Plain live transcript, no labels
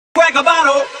Crack a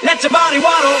bottle, let your body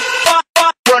waddle.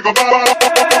 Crack a bottle.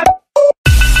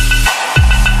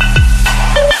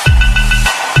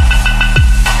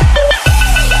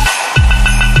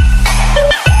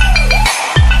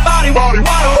 Body waddle.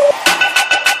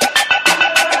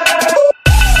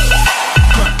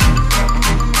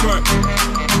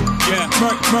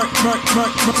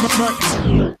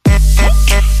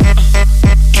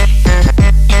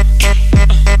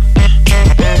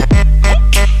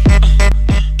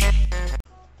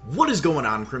 What is going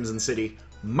on, Crimson City?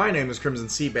 My name is Crimson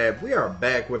CBAD. We are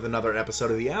back with another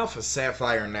episode of the Alpha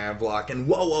Sapphire Navlocke, and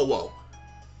whoa.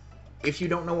 If you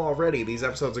don't know already, these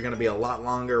episodes are going to be a lot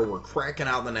longer. We're cracking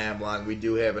out the Navlocke. We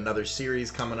do have another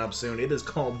series coming up soon. It is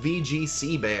called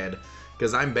VGC-BAD,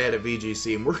 because I'm bad at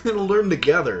VGC, and we're going to learn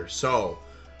together. So,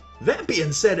 that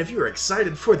being said, if you're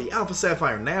excited for the Alpha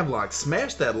Sapphire Navlocke,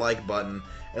 smash that like button,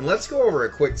 and let's go over a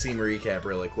quick team recap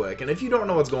really quick. And if you don't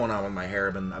know what's going on with my hair,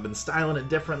 I've been styling it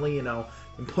differently, you know,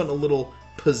 and putting a little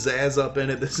pizzazz up in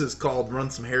it. This is called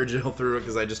run some hair gel through it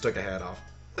because I just took a hat off.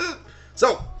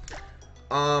 So,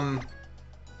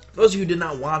 those of you who did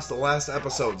not watch the last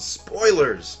episode,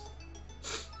 spoilers!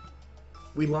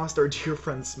 We lost our dear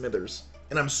friend Smithers.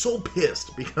 And I'm so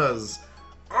pissed because,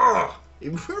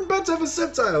 we're about to have a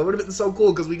Sceptile. It would have been so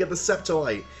cool because we get the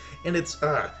Sceptolite. And it's,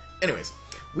 anyways.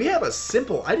 We have a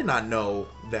simple, I did not know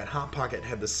that Hot Pocket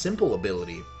had the simple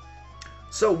ability.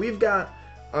 So we've got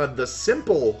the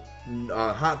simple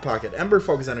Hot Pocket, Ember,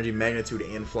 Focus Energy, Magnitude,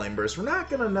 and Flame Burst. We're not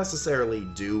going to necessarily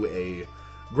do a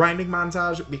grinding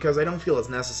montage because I don't feel it's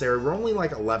necessary. We're only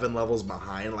like 11 levels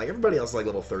behind. Like everybody else is like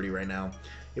level 30 right now.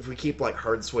 If we keep like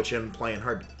hard switching, playing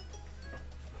hard...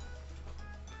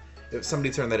 If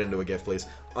somebody turn that into a gift, please.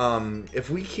 If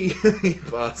we keep...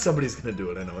 somebody's going to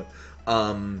do it, I know it.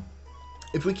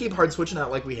 If we keep hard switching out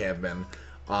like we have been,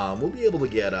 we'll be able to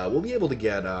get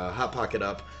Hot Pocket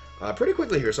up pretty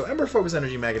quickly here. So Ember, Focus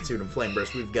Energy, Magnitude, and Flame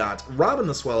Burst. We've got Robin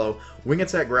the Swallow, Wing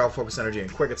Attack, Growl, Focus Energy, and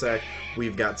Quick Attack.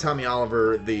 We've got Tommy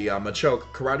Oliver, the Machoke,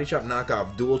 Karate Chop,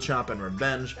 Knockoff, Dual Chop, and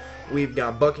Revenge. We've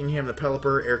got Buckingham the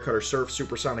Pelipper, Air Cutter, Surf,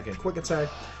 Supersonic, and Quick Attack.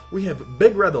 We have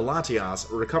Big Red the Latias,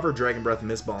 Recover, Dragon Breath,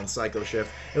 Mist Ball, and Psycho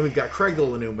Shift. And we've got Craig the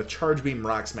Lanoon with Charge Beam,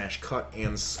 Rock Smash, Cut,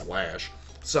 and Slash.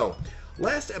 So,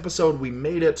 last episode, we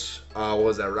made it, what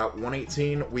was that, Route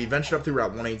 118? We ventured up through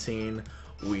Route 118.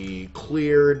 We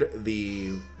cleared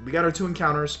we got our 2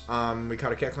 encounters. We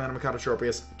caught a Cat Clan and we caught a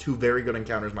Tropius. 2 very good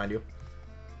encounters, mind you.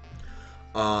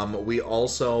 We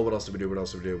also, what else did we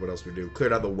do?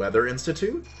 Cleared out the Weather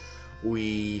Institute.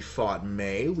 We fought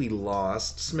May. We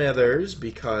lost Smithers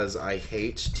because I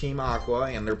hate Team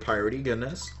Aqua and their piratey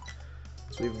goodness.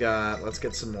 So we've got, let's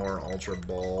get some more Ultra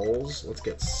Balls. Let's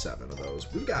get 7 of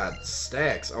those. We've got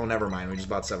stacks. Oh, never mind. We just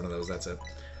bought 7 of those. That's it.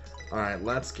 Alright,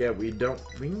 let's get, I don't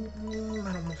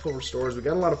know full restores. We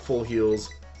got a lot of full heals.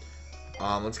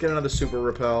 Let's get another Super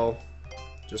Repel.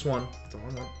 Just one. That's all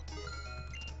I want.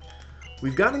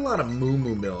 We've got a lot of Moo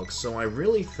Moo Milk, so I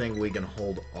really think we can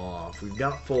hold off. We've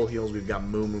got full heals. We've got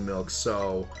Moo Moo Milk,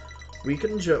 so we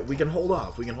can hold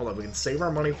off. We can save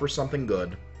our money for something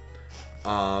good.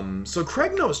 So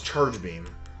Craig knows Charge Beam,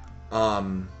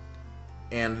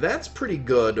 and that's pretty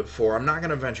good for, I'm not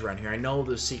going to venture around here, I know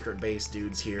the secret base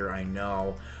dudes here, I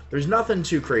know, there's nothing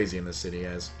too crazy in this city,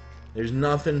 guys, there's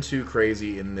nothing too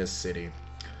crazy in this city,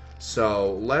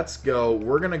 so let's go,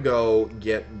 we're going to go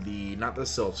get not the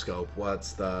Sylph Scope,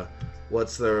 what's the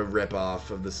rip-off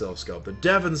of the Sylph Scope, the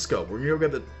Devon Scope, we're going to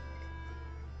go get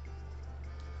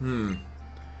the,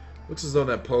 looks as though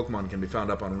that Pokemon can be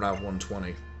found up on Route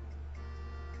 120.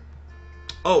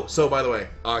 Oh, so by the way,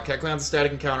 Cat Clan's a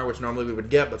static encounter, which normally we would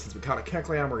get, but since we caught a Cat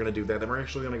Clan, we're going to do that. Then we're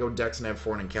actually going to go Dex Nav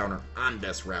for an encounter on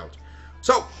this route.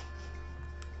 So,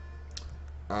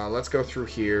 let's go through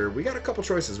here. We got a couple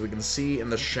choices. We can see in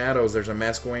the shadows there's a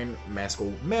Masquerain.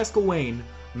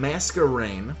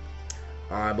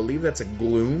 I believe that's a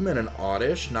Gloom and an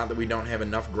Oddish. Not that we don't have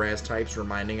enough grass types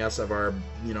reminding us of our,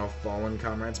 fallen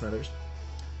comrade Smithers.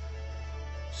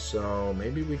 So,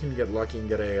 maybe we can get lucky and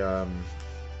get a,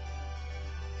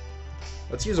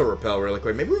 let's use a Repel really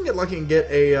quick. Maybe we can get lucky and get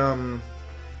a,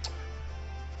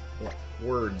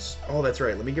 words. Oh, that's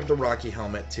right. Let me give the Rocky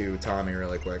Helmet to Tommy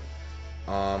really quick.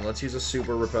 Let's use a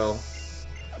Super Repel.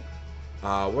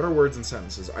 What are words and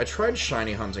sentences? I tried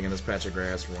shiny hunting in this patch of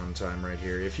grass one time right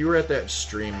here. If you were at that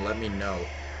stream, let me know.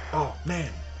 Oh,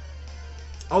 man.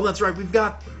 Oh, that's right. We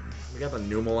got the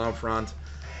Numel out front.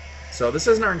 So this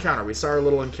isn't our encounter. We saw our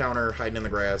little encounter hiding in the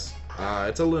grass.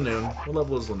 It's a Lanoon. What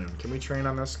level is Lanoon? Can we train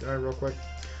on this guy real quick?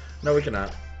 No, we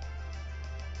cannot.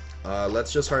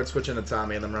 Let's just hard switch into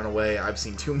Tommy and then run away. I've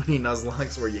seen too many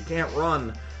Nuzlockes where you can't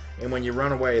run And when you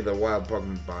run away, the wild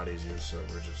Pokemon bodies you, so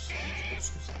we're just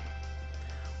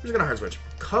gonna hard switch.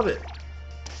 Covet.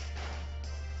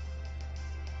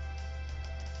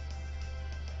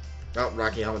 Oh,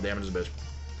 Rocky Helmet damages a bitch.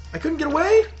 I couldn't get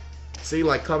away? See,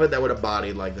 like Covet, that would have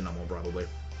bodied like the Numel probably.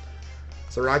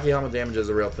 So Rocky Helmet damage is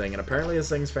a real thing, and apparently this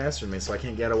thing's faster than me, so I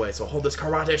can't get away. So hold this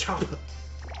Karate Chop.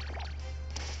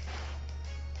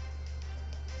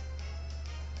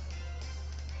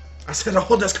 I said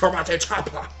hold this Karate Chop.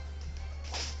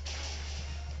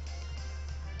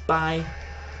 Bye.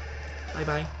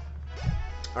 Bye-bye.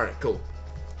 Alright, cool.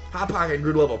 Hot Pocket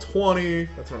grew to level 20.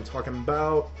 That's what I'm talking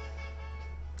about.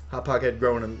 Hot Pocket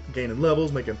growing and gaining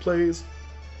levels, making plays.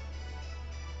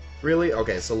 Really?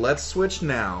 Okay, so let's switch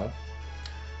now.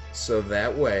 So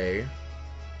that way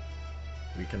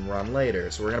we can run later.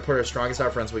 So we're going to put our strongest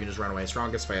out front so we can just run away.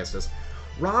 Strongest, fastest.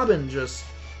 Robin just...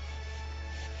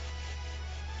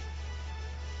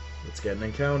 Let's get an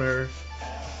encounter.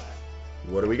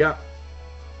 What do we got?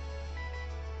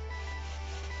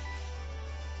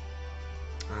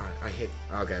 I hate...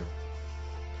 Okay.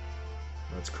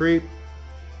 Let's creep.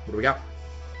 What do we got?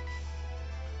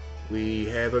 We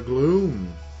have a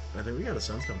Gloom. I think we got a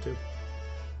Sunstone too.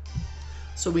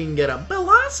 So we can get a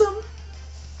Blossom.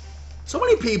 So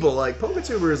many people, like,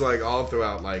 PokeTubers, like, all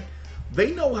throughout, like,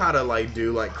 they know how to, like,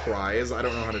 do, like, cries. I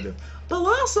don't know how to do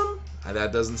Blossom.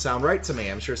 That doesn't sound right to me.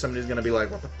 I'm sure somebody's gonna be like,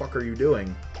 what the fuck are you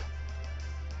doing?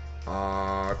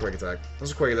 Quick Attack.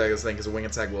 Let's Quick Attack this thing, because a Wing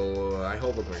Attack will... I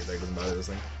hope a Quick Attack doesn't bother this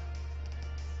thing.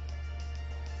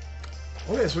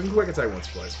 Okay, so we can Quick Attack once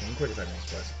or twice. We can Quick Attack once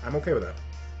or twice. I'm okay with that.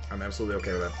 I'm absolutely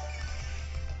okay with that.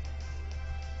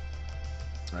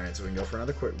 Alright, so we can go for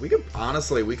another quick... We could,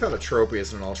 honestly, we caught a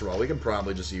Tropius and an Ultra Ball. We could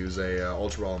probably just use a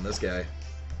Ultra Ball on this guy.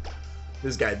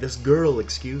 This girl,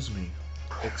 excuse me.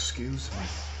 Excuse me.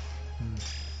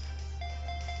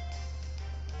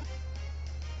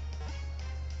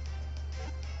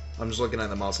 I'm just looking at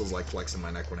the muscles, like, flexing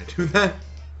my neck when I do that.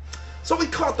 So we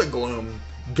caught the Gloom.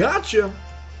 Gotcha!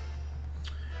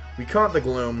 We caught the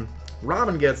Gloom.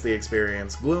 Robin gets the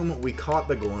experience. Gloom, we caught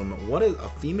the Gloom. What is a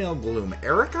female Gloom?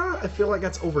 Erica? I feel like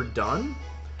that's overdone.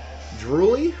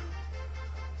 Drooly?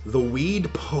 The weed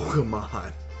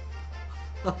Pokemon.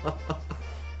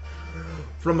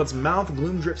 From its mouth,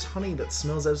 Gloom drips honey that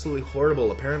smells absolutely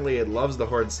horrible. Apparently it loves the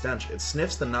horrid stench. It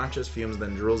sniffs the noxious fumes,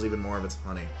 then drools even more of its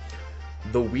honey.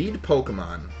 The weed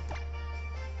Pokemon.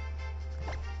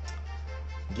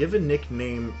 Give a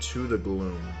nickname to the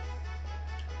Gloom.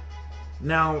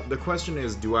 Now, the question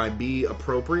is, do I be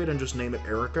appropriate and just name it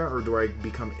Erica, or do I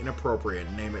become inappropriate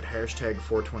and name it hashtag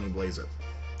 420BlazeIt?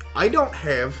 I don't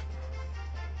have...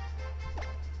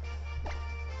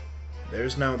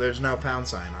 There's no pound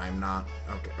sign. I'm not...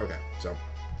 Okay, so...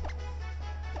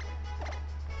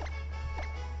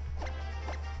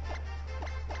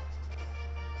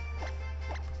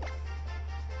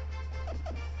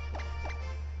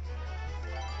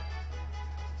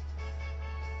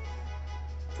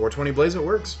 $420BlazeIt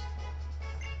works.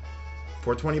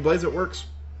 420BlazeIt works.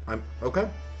 I'm okay.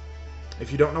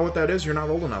 If you don't know what that is, you're not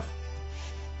old enough.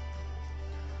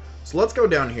 So let's go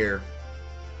down here.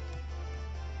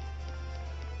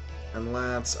 And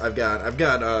let's... I've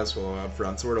got Swallow out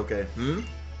front, so we're okay.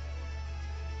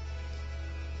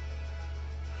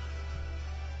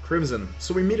 Crimson.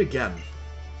 So we meet again.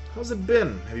 How's it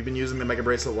been? Have you been using the Mega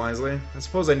Bracelet wisely? I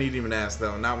suppose I needn't even ask,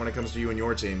 though. Not when it comes to you and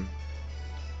your team.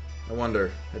 I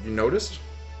wonder, have you noticed?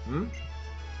 There's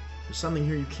something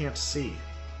here you can't see.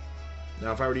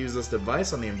 Now, if I were to use this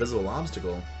device on the invisible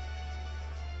obstacle...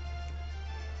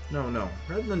 No.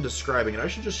 Rather than describing it, I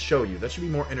should just show you. That should be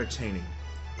more entertaining.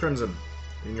 Crimson,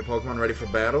 getting your Pokemon ready for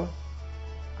battle?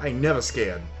 I ain't never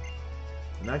scared.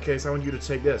 In that case, I want you to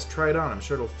take this. Try it on. I'm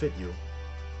sure it'll fit you.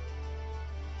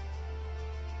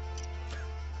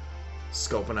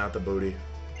 Scoping out the booty.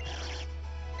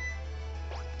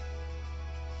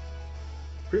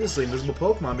 Previously, invisible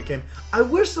Pokemon became... I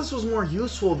wish this was more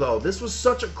useful, though. This was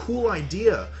such a cool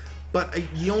idea. But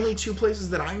the only two places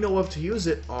that I know of to use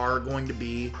it are going to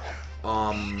be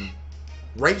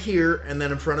right here and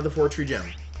then in front of the Fortree Gym.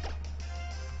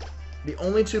 The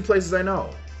only two places I know.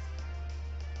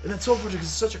 And that's so funny because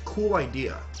it's such a cool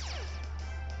idea.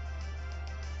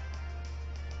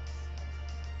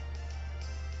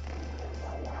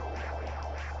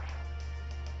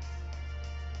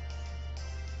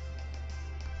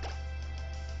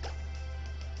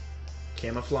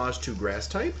 Camouflage to grass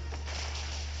type?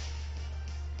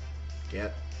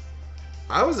 Get.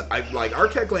 I like,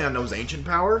 Archegleon knows ancient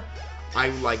power. I,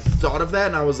 like, thought of that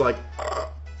and I was like, ugh.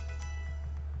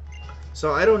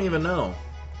 So I don't even know.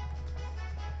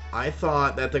 I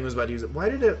thought that thing was about to use it. Why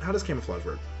did it, how does camouflage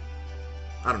work?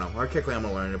 I don't know. Archically, I'm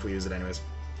gonna learn it if we use it anyways.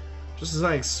 Just as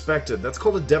I expected. That's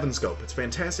called a Devon Scope. It's a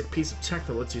fantastic piece of tech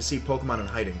that lets you see Pokemon in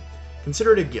hiding.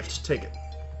 Consider it a gift. Take it.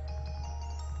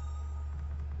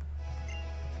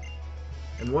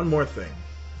 And one more thing.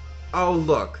 Oh,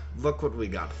 look. Look what we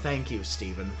got. Thank you,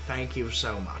 Steven. Thank you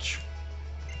so much.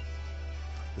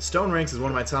 The stone ranks is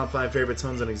one of my top 5 favorite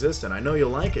stones in existence. I know you'll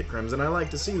like it, Crimson. I like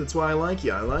to see. That's why I like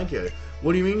you. I like it.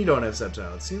 What do you mean you don't have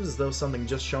Sceptile? It seems as though something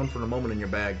just shone for a moment in your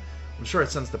bag. I'm sure I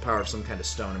sense the power of some kind of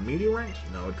stone. A meteorite?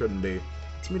 No, it couldn't be.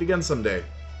 Let's meet again someday.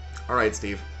 Alright,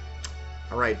 Steve.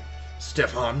 Alright,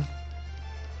 Stefan.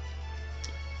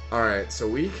 Alright, so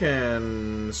we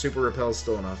can... Super Repel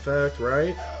still in effect,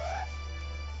 right?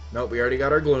 Nope, we already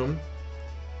got our Gloom.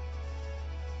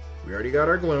 We already got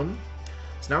our Gloom.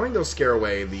 So now we can go scare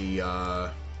away the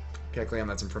Kecleon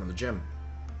that's in front of the gym.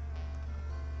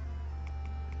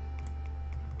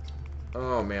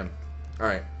 Oh, man.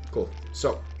 Alright, cool.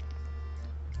 So.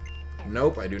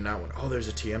 Nope, I do not want... Oh, there's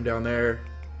a TM down there.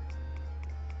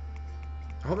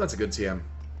 I hope that's a good TM.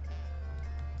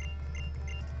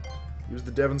 Use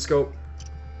the Devon Scope.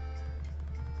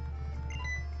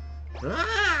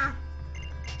 Ah!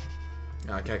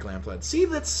 Kecleon fled. See,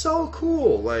 that's so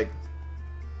cool! Like,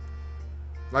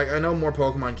 I know more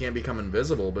Pokemon can't become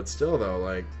invisible, but still, though,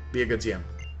 like, be a good TM.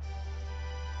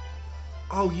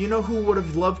 Oh, you know who would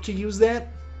have loved to use that?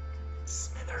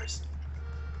 Smithers.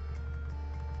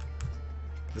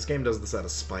 This game does this out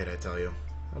of spite, I tell you.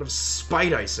 Out of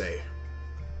spite, I say.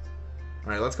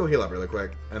 Alright, let's go heal up really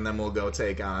quick, and then we'll go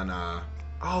take on,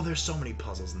 Oh, there's so many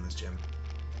puzzles in this gym.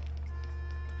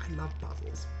 I love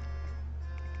puzzles.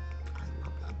 I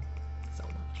love them so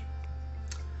much.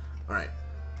 Alright.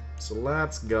 So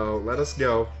let's go. Let us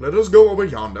go. Let us go over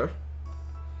yonder.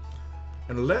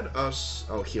 And let us...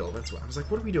 Oh, heal. That's what... I was like,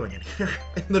 what are we doing in here?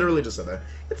 I literally just said that.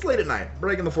 It's late at night.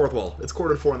 Breaking the fourth wall. It's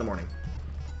 3:45 in the morning.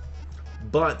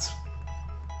 But...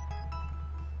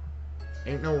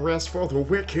 Ain't no rest for the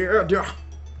wicked.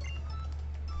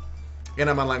 And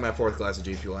I'm on like my 4th glass of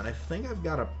G Fuel. And I think I've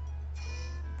got a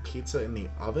pizza in the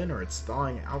oven. Or it's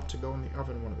thawing out to go in the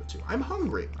oven. One of the two. I'm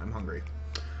hungry. I'm hungry.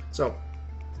 So...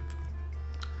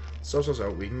 So,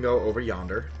 we can go over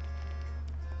yonder.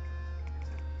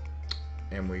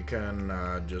 And we can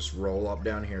just roll up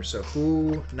down here. So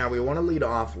who... Now we want to lead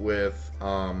off with... We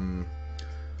want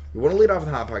to lead off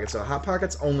with Hot Pocket. So Hot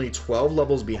Pocket's only 12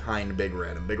 levels behind Big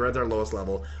Red. And Big Red's our lowest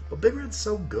level. But Big Red's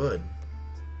so good.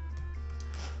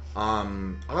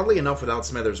 Oddly enough, without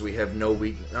Smithers, we have no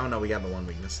weakness. Oh, no, we got the one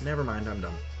weakness. Never mind, I'm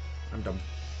dumb. I'm dumb.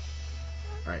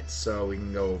 Alright, so we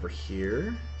can go over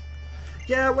here.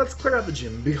 Yeah, let's clear out the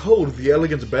gym. Behold the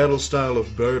elegant battle style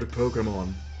of bird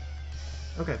Pokemon.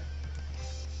 Okay.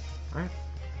 Alright.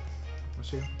 Let's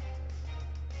see.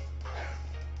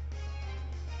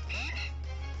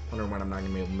 Wonder when I'm not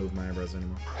gonna be able to move my eyebrows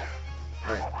anymore.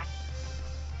 Alright.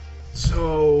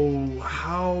 So,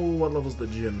 what level's the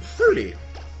gym? 30!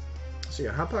 So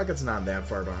yeah, Hot Pocket's not that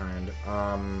far behind.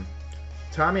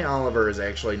 Tommy Oliver is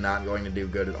actually not going to do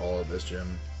good at all at this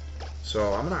gym.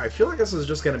 So I feel like this is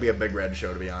just gonna be a Big Red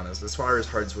show, to be honest, as far as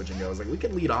hard switching goes. Like, we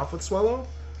could lead off with Swellow,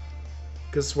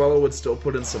 because Swellow would still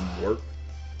put in some work.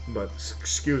 But,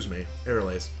 excuse me,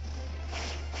 Airlace.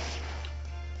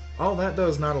 Oh, that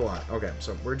does not a lot. Okay,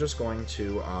 so we're just going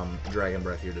to Dragon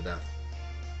Breath you to death.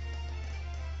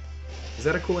 Is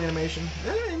that a cool animation?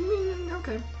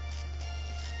 Okay.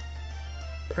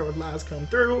 Paralyze come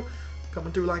through.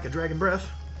 Coming through like a Dragon Breath.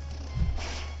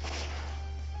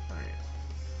 Alright.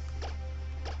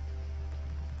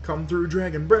 Come through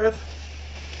Dragon Breath.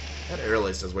 That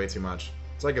Airlace does way too much.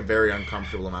 It's like a very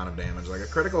uncomfortable amount of damage. Like, a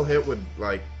critical hit would,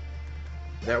 like...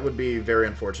 That would be very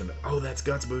unfortunate. Oh, that's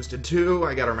Guts boosted too.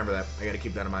 I gotta remember that. I gotta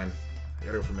keep that in mind. I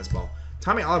gotta go for Miss Ball.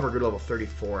 Tommy Oliver, good level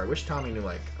 34. I wish Tommy knew,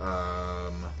 like, I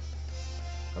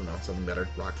don't know, something better.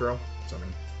 Rock Throw?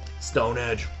 Something. Stone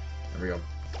Edge. There we go.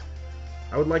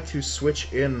 I would like to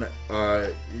switch in,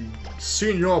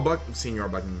 Senior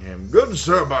Buckingham. Good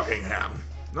Sir Buckingham.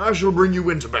 I shall bring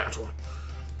you into battle.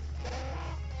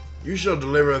 You shall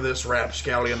deliver this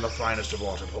rapscallion the finest of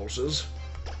water pulses.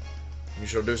 You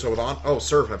shall do so with Oh,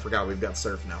 Surf, I forgot. We've got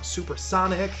Surf now.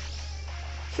 Supersonic.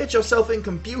 Hit yourself in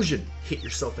confusion. Hit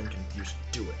yourself in confusion.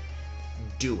 Do it.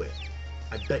 Do it.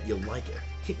 I bet you'll like it.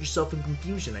 Hit yourself in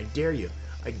confusion. I dare you.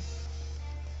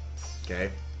 Okay.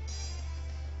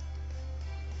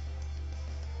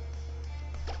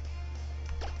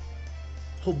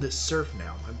 Hold this Surf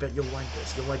now. I bet you'll like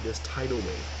this. You'll like this tidal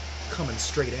wave coming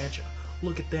straight at you.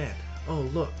 Look at that. Oh,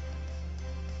 look.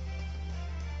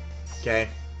 Okay.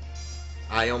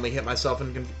 I only hit myself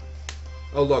in confusion.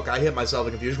 Oh, look, I hit myself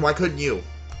in confusion. Why couldn't you?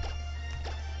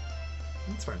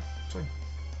 That's fine. It's fine.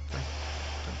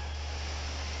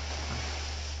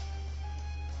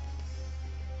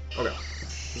 Okay.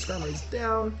 This crime rate's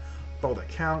down. Follow that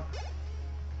count.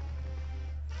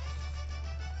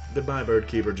 Goodbye, bird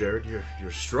keeper Jared.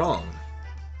 You're strong.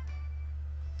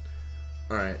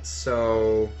 Alright,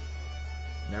 so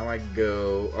now I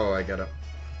go. Oh, I gotta.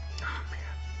 Oh man.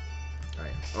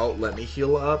 Alright. Oh, let me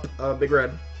heal up Big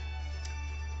Red.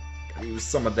 Gotta use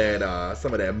some of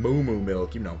that moo moo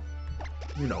milk, you know.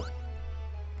 You know.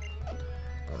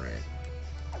 Alright.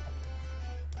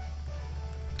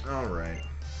 Alright.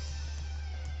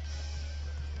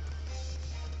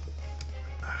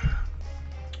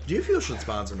 Do you feel should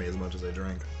sponsor me as much as I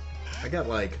drink? I got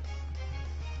like...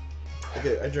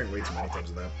 I drink way too many times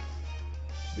of that.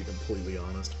 To be completely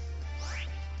honest.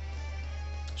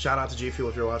 Shout out to G Fuel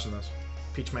if you're watching this.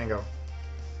 Peach Mango.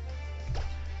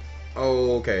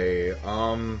 Okay,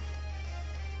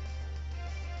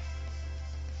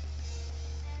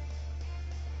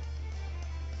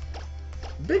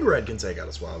 Big Red can take out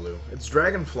a Swallow. It's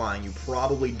Dragon Flying. You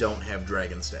probably don't have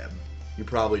Dragon Stab. You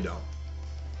probably don't.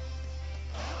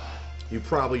 You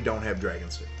probably don't have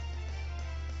Dragon Stab.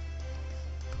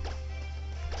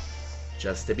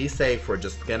 Just to be safe, we're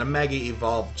just gonna Mega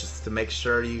Evolve just to make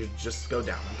sure you just go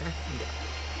down, okay?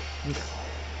 Okay.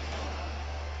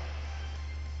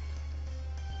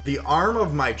 The arm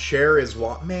of my chair is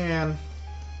what? Man,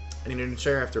 I need a new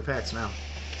chair after PAX now.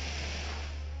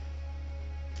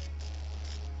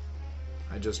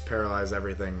 I just paralyze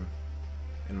everything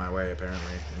in my way,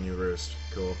 apparently, and you roost.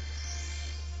 Cool.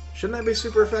 Shouldn't that be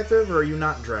super effective, or are you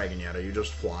not dragon yet? Are you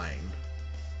just flying?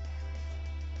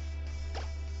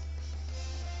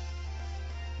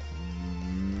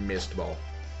 Missed ball.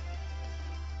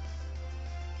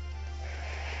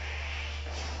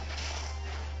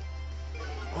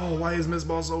 Oh, why is Miss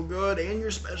Ball so good? And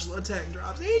your special attack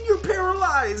drops. And you're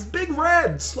paralyzed! Big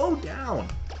Red! Slow down.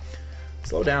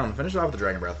 Slow down. Finish it off with the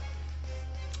Dragon Breath.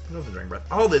 Finish it off with the Dragon Breath.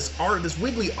 Oh, this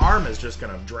wiggly arm is just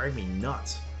gonna drive me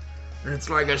nuts. And it's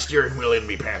like a steering wheel in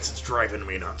me pants. It's driving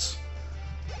me nuts.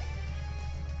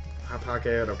 Hot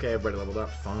Pocket. Okay, everybody leveled up.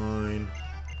 Fine.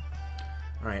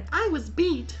 Alright. I was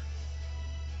beat.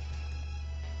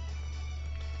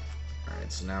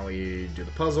 Alright, so now we do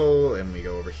the puzzle, and we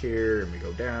go over here, and we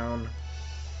go down.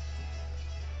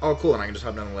 Oh, cool, and I can just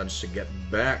hop down the ledge to get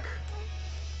back.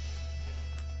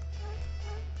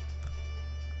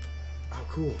 Oh,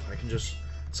 cool, I can just...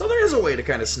 So there is a way to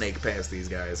kind of snake past these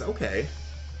guys. Okay.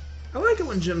 I like it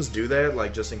when gyms do that,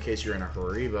 like, just in case you're in a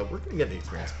hurry, but we're gonna get the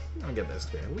experience. We're gonna get this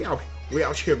experience. We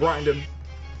out here grinding.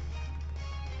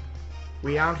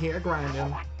 We out here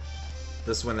grinding.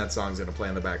 This is when that song's gonna play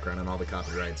in the background and all the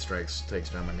copyright strikes takes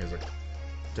down my music.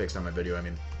 Takes down my video, I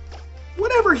mean.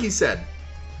 Whatever he said.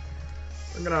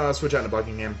 We're gonna switch out to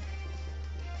Buckingham.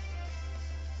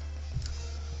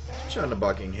 Switch out to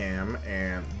Buckingham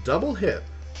and double hit.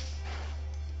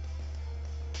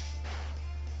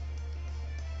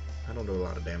 I don't do a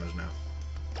lot of damage now.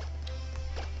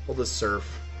 Hold this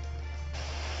surf.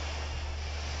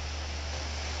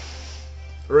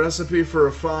 A recipe for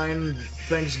a fine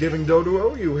Thanksgiving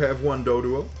Doduo. You have one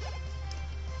Doduo.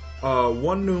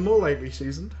 One Numo, lightly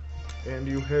seasoned. And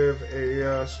you have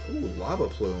a, ooh, Lava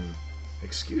Plume.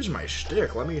 Excuse my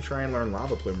shtick. Let me try and learn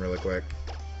Lava Plume really quick.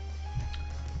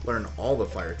 Learn all the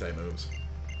Fire-type moves.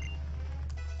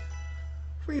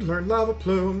 We learned Lava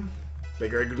Plume.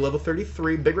 Big Red level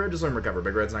 33. Big Red just learned Recover.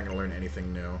 Big Red's not going to learn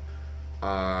anything new.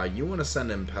 You want to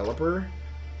send in Pelipper.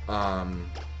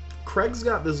 Craig's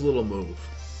got this little move.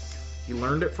 He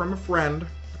learned it from a friend.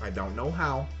 I don't know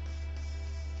how.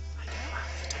 I don't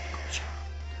have the technical job.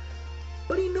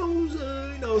 But he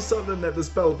knows something that this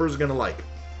Pelipper's going to like.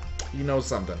 He knows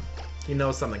something. He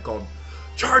knows something called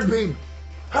Charge Beam!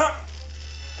 Ha!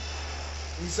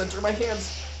 He sent through my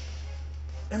hands.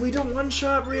 And we don't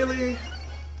one-shot, really?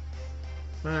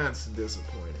 That's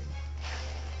disappointing.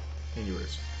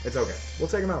 Anyways, it's okay. We'll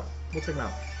take him out. We'll take him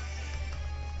out.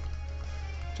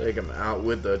 Take him out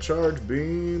with the Charge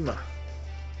Beam.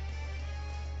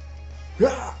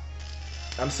 Ah!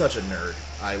 I'm such a nerd.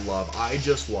 I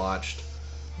just watched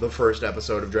the first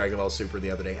episode of Dragon Ball Super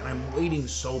the other day, and I'm waiting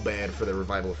so bad for the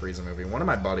Revival of Frieza movie. One of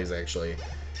my buddies actually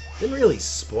didn't really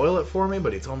spoil it for me,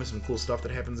 but he told me some cool stuff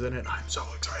that happens in it. I'm so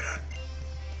excited.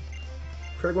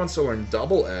 Craig wants to learn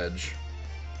Double Edge.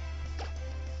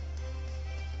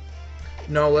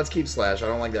 No, let's keep Slash. I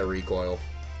don't like that recoil.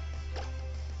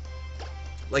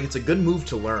 Like, it's a good move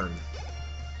to learn,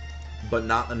 but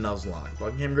not a Nuzlocke.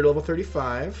 Buckingham Grid level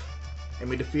 35, and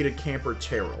we defeated Camper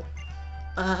Terrell.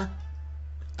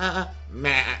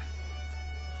 Meh.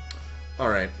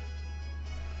 Alright.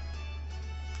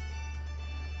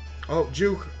 Oh,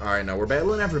 Juke. Alright, now we're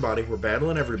battling everybody. We're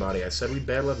battling everybody. I said we'd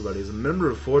battle everybody. As a member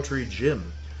of Fortree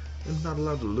Gym, I'm not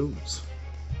allowed to lose.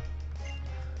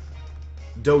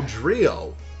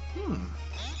 Dodrio.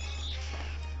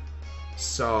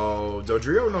 So,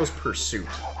 Dodrio knows Pursuit.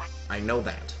 I know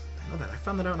that. I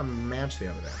found that out in a match the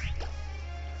other day.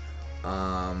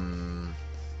 I'm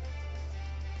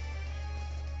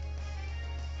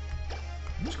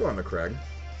just going to Craig.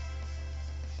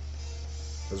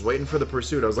 I was waiting for the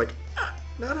Pursuit. I was like,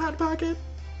 not Hot Pocket.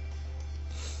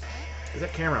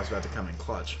 That camera was about to come in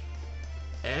clutch.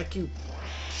 That's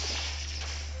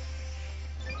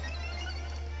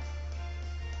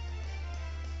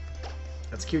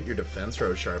cute, your defense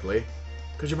rose sharply.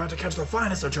 Because you're about to catch the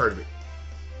finest of Chargeby.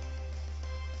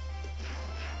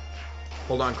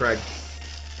 Hold on, Craig.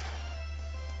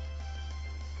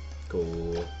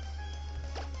 Cool.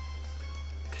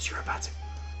 Because you're about to...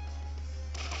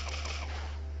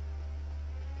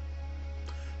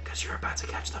 Because you're about to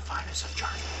catch the finest of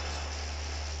Chargeby.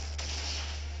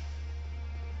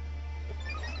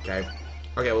 Okay.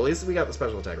 Okay, well, at least we got the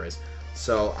special attack raise.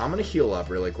 So, I'm going to heal up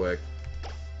really quick.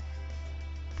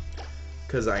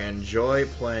 Because I enjoy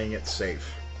playing it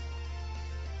safe.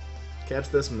 Catch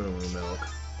this Moo Milk.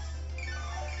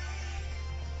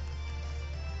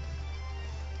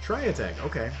 Try attack.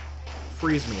 Okay.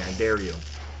 Freeze me, I dare you.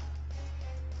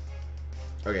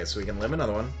 Okay, so we can live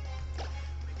another one.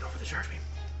 We can go for the charge beam.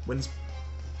 Wins.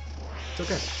 It's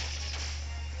okay.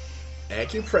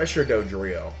 Acupressure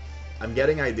Dodrio. I'm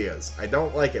getting ideas. I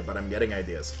don't like it, but I'm getting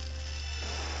ideas.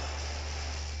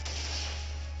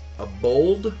 A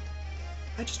bold...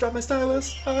 I just dropped my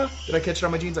stylus. Did I catch it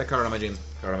on my jeans? I caught it on my jeans.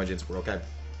 Caught it on my jeans. We're okay.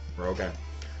 We're okay.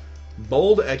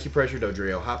 Bold Acupressure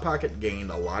Dodrio. Hot Pocket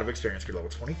gained a lot of experience. Level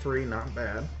 23, not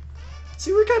bad.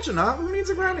 See, we're catching up. Who needs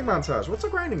a grinding montage? What's a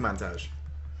grinding montage?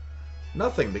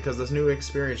 Nothing, because this new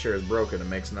experience share is broken. It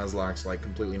makes Nuzlocke's like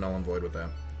completely null and void with that.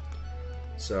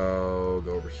 So,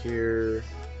 go over here.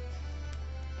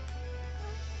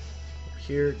 Over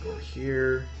here, go over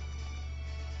here.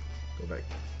 Go back.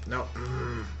 No.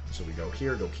 So we go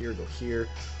here, go here, go here.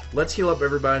 Let's heal up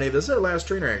everybody. This is our last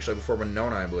trainer, actually, before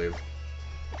Winona, I believe.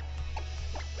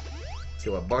 Let's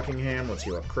heal up Buckingham. Let's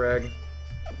heal up Craig.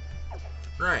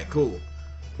 Alright, cool.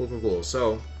 Cool, cool, cool.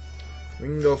 So, we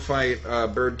can go fight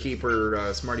Bird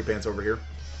Keeper Smarty Pants over here.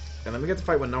 And then we get to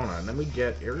fight Winona. And then we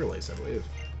get Aerial Ace, I believe.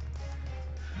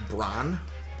 Bronn?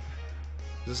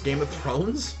 Is this Game of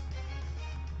Thrones?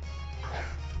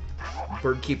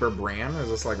 Bird Keeper Bran? Is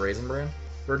this like Raisin Bran?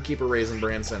 Bird Keeper, Raisin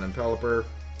Branson, and Pelipper.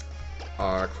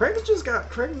 Craig's just got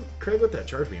Craig with that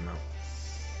charge beam out.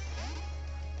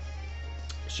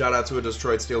 Shout out to a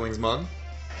Destroyed Steelings mug.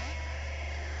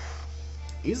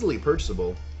 Easily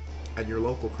purchasable at your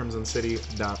local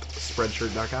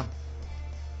crimsoncity.spreadshirt.com.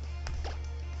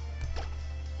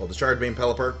 Hold the charge beam,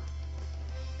 Pelipper.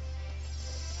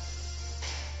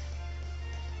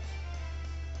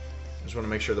 I just want to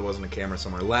make sure there wasn't a camera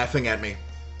somewhere laughing at me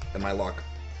and my luck.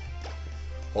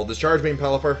 Hold this charge beam,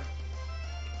 Pelipper.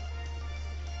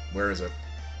 Where is it?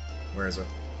 Where is it?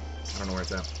 I don't know where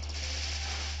it's at.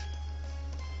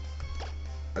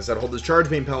 I said hold this charge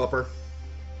beam, Pelipper.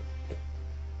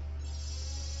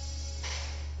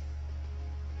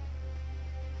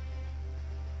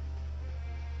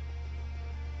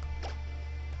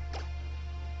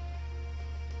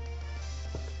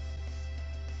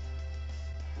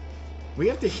 We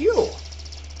have to heal.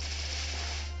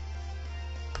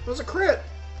 That was a crit.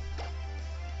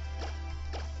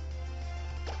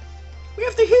 We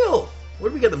have to heal! Where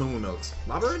do we get the Moo Milks?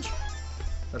 Lava Ridge?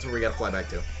 That's where we gotta fly back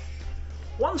to.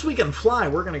 Once we can fly,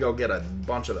 we're gonna go get a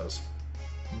bunch of those.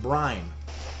 Brine.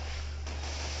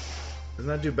 Doesn't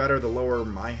that do better the lower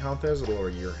my health is or the lower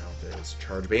your health is?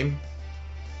 Charge beam?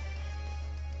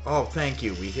 Oh, thank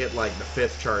you. We hit like the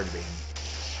 5th charge beam.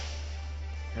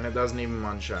 And it doesn't even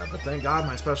one-shot. But thank God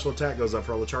my special attack goes up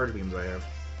for all the charge beams I have.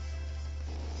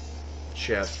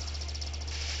 Shit.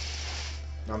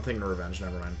 I'm thinking of revenge,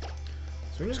 never mind.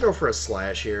 So we can just go for a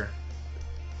slash here.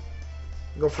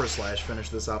 Go for a slash, finish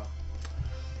this up.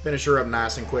 Finish her up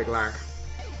nice and quick like.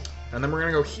 And then we're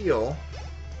gonna go heal,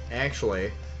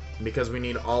 actually, because we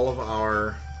need all of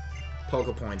our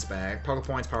Poke Points back. Poke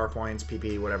Points, Power Points,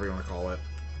 PP, whatever you want to call it.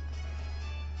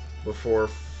 Before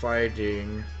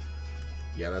fighting...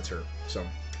 Yeah, that's her. So,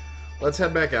 let's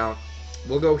head back out.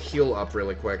 We'll go heal up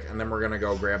really quick, and then we're gonna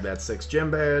go grab that 6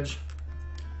 gym badge.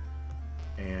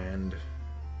 And...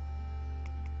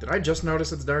 Did I just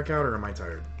notice it's dark out, or am I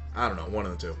tired? I don't know, one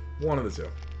of the two. One of the two.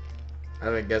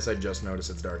 I guess I just noticed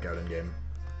it's dark out in-game.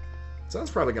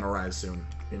 Sun's probably gonna rise soon,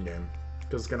 in-game.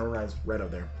 Because it's gonna rise right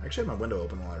out there. I actually have my window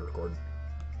open while I record.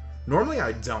 Normally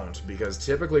I don't, because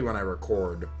typically when I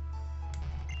record,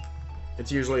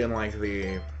 it's usually in like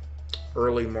the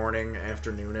early morning,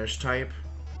 afternoonish type.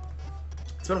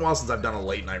 It's been a while since I've done a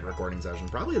late night recording session.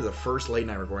 Probably the first late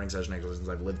night recording session actually since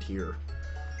I've lived here.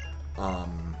 But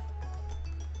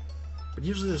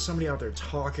usually there's somebody out there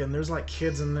talking. There's like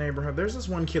kids in the neighborhood. There's this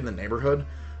one kid in the neighborhood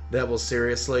that will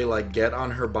seriously like get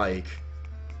on her bike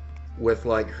with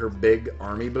like her big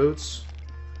army boots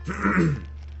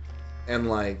and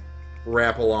like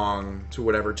rap along to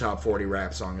whatever top 40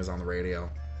 rap song is on the radio.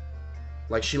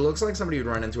 Like, she looks like somebody who'd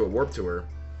run into a Warped Tour,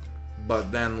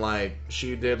 but then like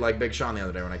she did like Big Sean the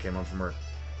other day when I came home from work.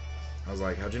 I was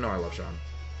like, how'd you know I love Sean?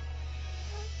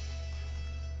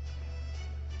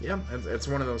 Yeah, it's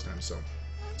one of those times, so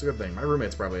it's a good thing. My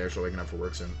roommate's probably actually waking up for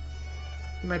work soon.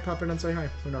 He might pop in and say hi.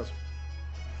 Who knows?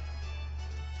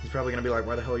 He's probably gonna be like,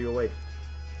 why the hell are you awake?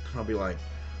 I'll be like,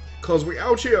 cause we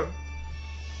out here.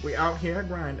 We out here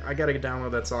grind. I gotta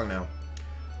download that song now.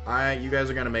 You guys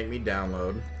are gonna make me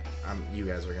download. You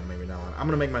guys are gonna make me download. I'm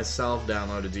gonna make myself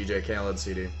download a DJ Khaled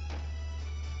CD.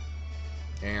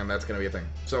 And that's gonna be a thing.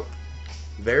 So,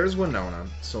 there's Winona.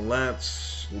 So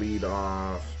let's lead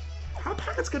off. Hot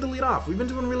Pocket's good to lead off. We've been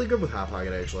doing really good with Hot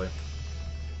Pocket, actually.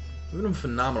 We've been doing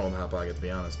phenomenal with Hot Pocket, to be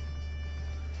honest.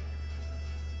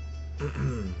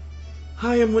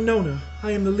 Hi, I'm Winona.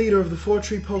 I am the leader of the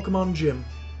 4-Tree Pokemon Gym.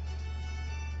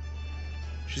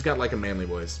 She's got like a manly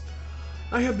voice.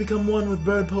 I have become one with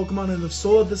bird Pokemon and have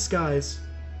soared the skies.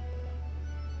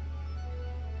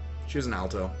 She was an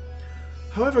alto.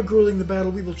 However grueling the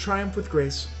battle, we will triumph with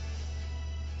grace.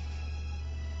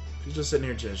 She's just sitting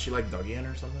here. Is she like dug in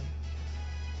or something?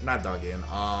 Not dug in.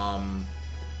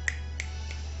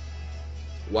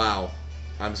 Wow.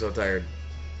 I'm so tired.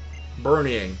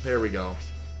 Burning. There we go.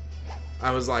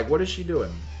 I was like, what is she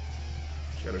doing?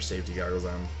 She got her safety goggles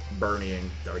on.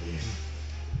 Burning. Dug in.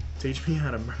 Teach me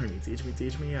how to Bernie.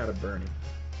 Teach me how to Bernie.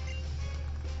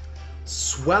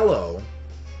 Swellow.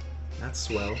 Not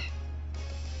Swell.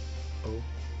 Oh.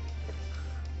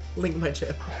 Link my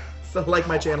channel. So like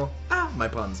my channel. Ah, my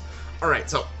puns. Alright,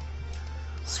 so.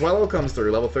 Swellow comes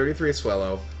through. Level 33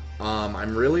 Swellow.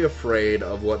 I'm really afraid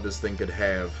of what this thing could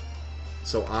have.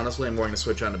 So honestly, I'm going to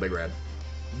switch on to Big Red.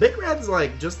 Big Red's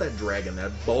like just that dragon.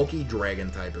 That bulky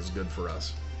dragon type is good for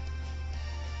us.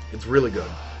 It's really good.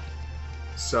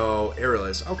 So,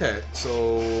 Airless. Okay,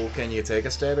 so can you take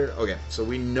a statter? Okay, so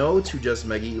we know to just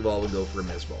Mega Evolve and go for a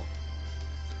Mist Ball.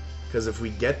 Because if we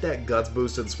get that Guts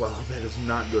boosted Swallow, that is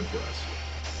not good for us.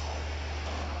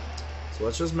 So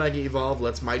let's just Mega Evolve.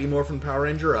 Let's Mighty Morphin Power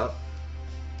Ranger up.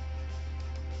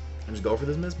 And just go for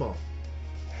this Mist Ball.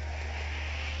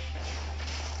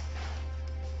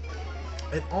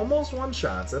 It almost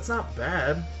one-shots. That's not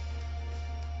bad.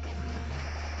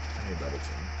 I hate Double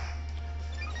Team.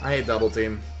 I hate Double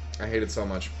Team. I hate it so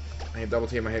much. I hate Double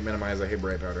Team, I hate Minimize, I hate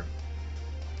Bright Powder.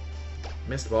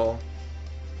 Mist Ball.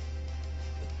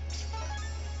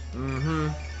 Mm-hmm.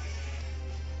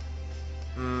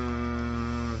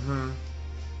 Mm-hmm.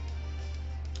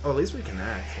 Oh, at least we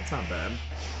connect. That's not bad.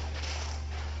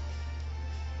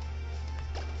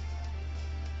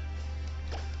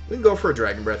 We can go for a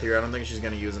Dragon Breath here. I don't think she's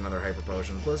going to use another Hyper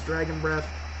Potion. Plus Dragon Breath,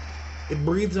 it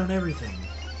breathes on everything.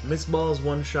 Mist Ball is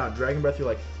one shot. Dragon Breath, you're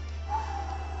like...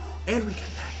 And we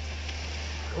connect.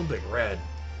 Go Big Red.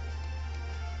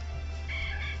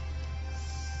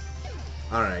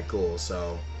 Alright, cool.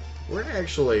 So, we're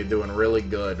actually doing really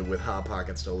good with Hot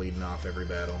Pocket still leading off every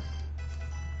battle.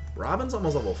 Robin's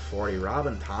almost level 40.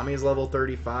 Robin, Tommy's level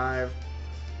 35.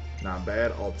 Not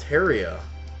bad. Altaria.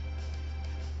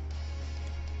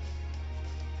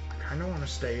 I kind of want to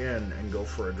stay in and go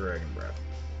for a Dragon Breath.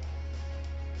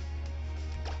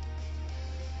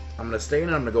 I'm going to stay in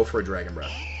and I'm going to go for a Dragon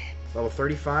Breath. Level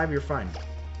 35, you're fine.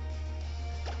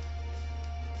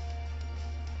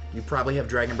 You probably have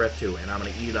Dragon Breath too, and I'm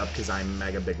going to eat it up because I'm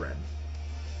Mega Big Red.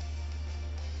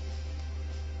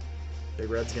 Big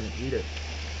Red's going to eat it.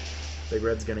 Big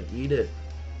Red's going to eat it.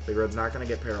 Big Red's not going to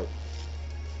get paralyzed.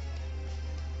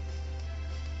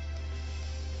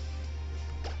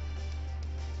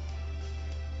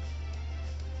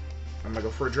 I'm going to go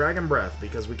for a Dragon Breath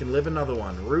because we can live another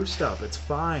one. Roost up, it's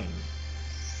fine.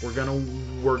 We're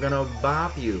gonna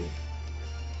bop you.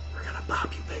 We're gonna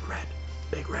bop you, Big Red.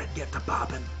 Big Red, get to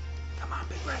bopping. Come on,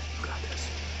 Big Red. You got this.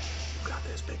 You got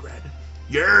this, Big Red.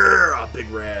 Yeah, Big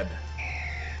Red.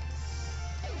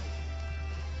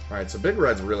 Alright, so Big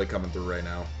Red's really coming through right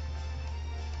now.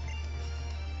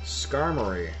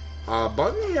 Skarmory.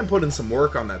 Buckingham put in some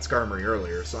work on that Skarmory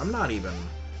earlier, so I'm not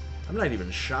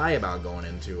even shy about going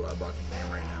into Buckingham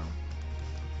right now.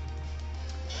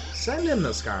 Send in the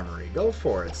Skarmory. Go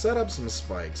for it. Set up some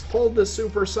spikes. Hold the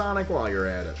Supersonic while you're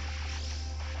at it.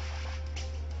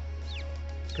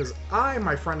 Because I,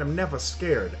 my friend, am never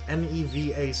scared.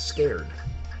 N-E-V-A, scared.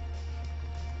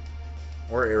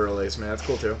 Or Aerial Ace, man. That's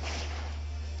cool, too.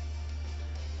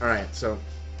 Alright, so,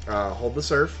 hold the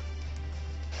surf.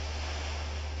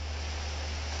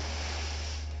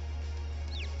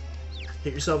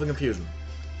 Hit yourself in confusion.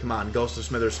 Come on, Ghost of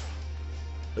Smithers.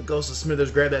 The Ghost of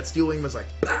Smithers grabbed that Steel Wing, was like,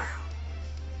 bah!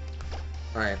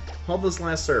 Alright, hold this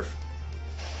last surf.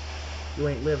 You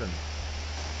ain't living.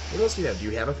 What else do you have? Do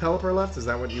you have a Pelipper left? Is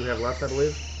that what you have left, I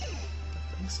believe?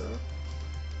 I think so.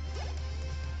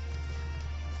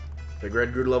 Big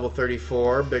Red grew to level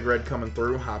 34. Big Red coming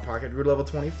through. Hot Pocket grew to level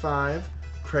 25.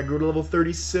 Craig grew to level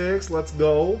 36. Let's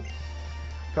go.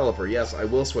 Pelipper, yes, I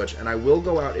will switch. And I will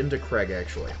go out into Craig,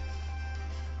 actually.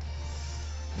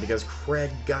 Because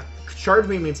Craig got... Charge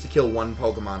Beam means to kill one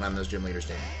Pokemon on this Gym Leader's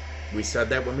team. We said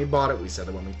that when we bought it. We said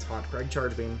that when we taught Craig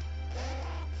Charge Beam.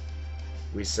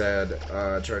 We said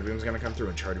Charge Beam's going to come through,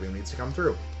 and Charge Beam needs to come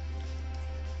through.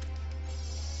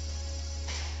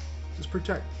 Just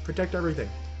protect. Protect everything.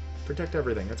 Protect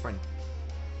everything. That's fine.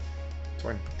 It's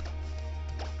fine.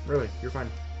 Really, you're fine.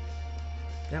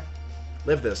 Yep.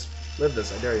 Live this. Live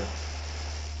this, I dare you.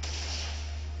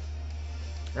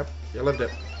 Yep, you lived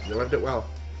it. You lived it well.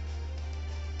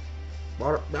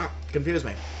 Water. No, confuse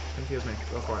me. Confuse me.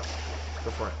 Go for it.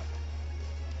 Go for it.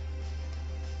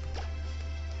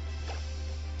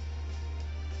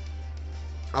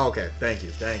 Okay, thank you,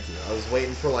 thank you. I was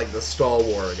waiting for, like, the stall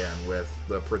war again with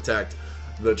the protect,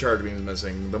 the Charge Beam's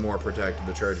missing, the more protect,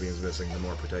 the Charge Beam's missing, the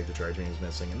more protect, the Charge Beam's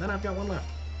missing, and then I've got one left.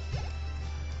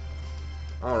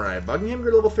 Alright, Buckingham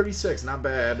grew to level 36, not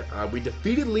bad. We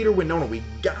defeated Leader Winona. We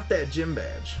got that gym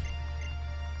badge.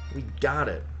 We got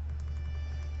it.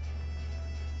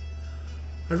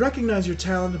 I recognize your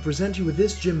talent and present you with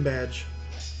this gym badge.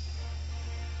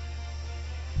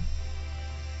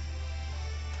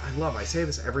 I say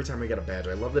this every time we get a badge.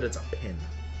 I love that it's a pin.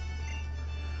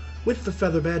 With the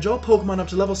Feather Badge, all Pokemon up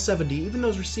to level 70, even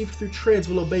those received through trades,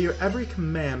 will obey your every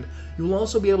command. You will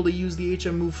also be able to use the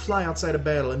HM move Fly outside of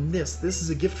battle, and this is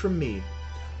a gift from me.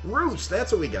 Roost,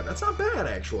 that's what we got. That's not bad,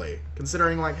 actually,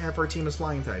 considering like half our team is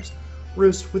flying types.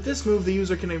 Roost, with this move, the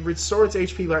user can restore its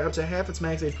HP by up to half its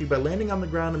max HP by landing on the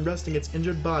ground and resting its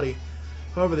injured body.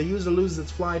 However, the user loses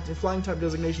its flying type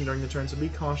designation during the turn, so be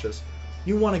cautious.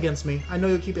 You won against me. I know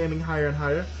you'll keep aiming higher and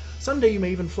higher. Someday you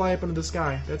may even fly up into the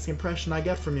sky. That's the impression I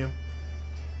get from you.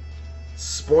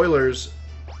 Spoilers.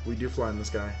 We do fly in the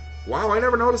sky. Wow, I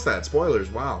never noticed that.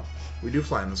 Spoilers, wow. We do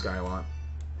fly in the sky a lot.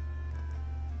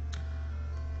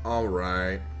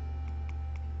 Alright.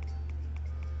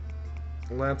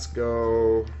 Let's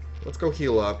go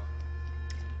heal up.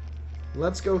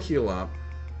 Let's go heal up.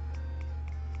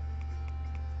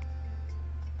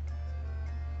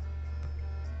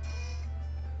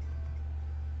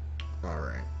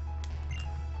 Alright.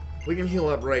 We can heal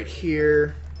up right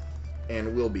here,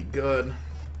 and we'll be good.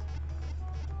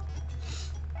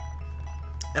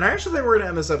 And I actually think we're going to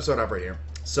end this episode up right here.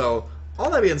 So, all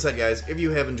that being said, guys, if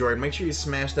you have enjoyed, make sure you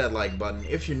smash that like button.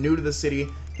 If you're new to the city,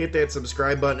 hit that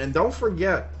subscribe button. And don't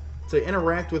forget to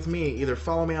interact with me. Either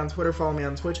follow me on Twitter, follow me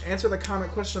on Twitch, answer the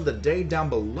comment question of the day down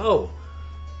below.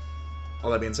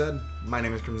 All that being said, my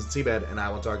name is Crimson CBAD, and I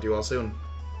will talk to you all soon.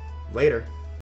 Later.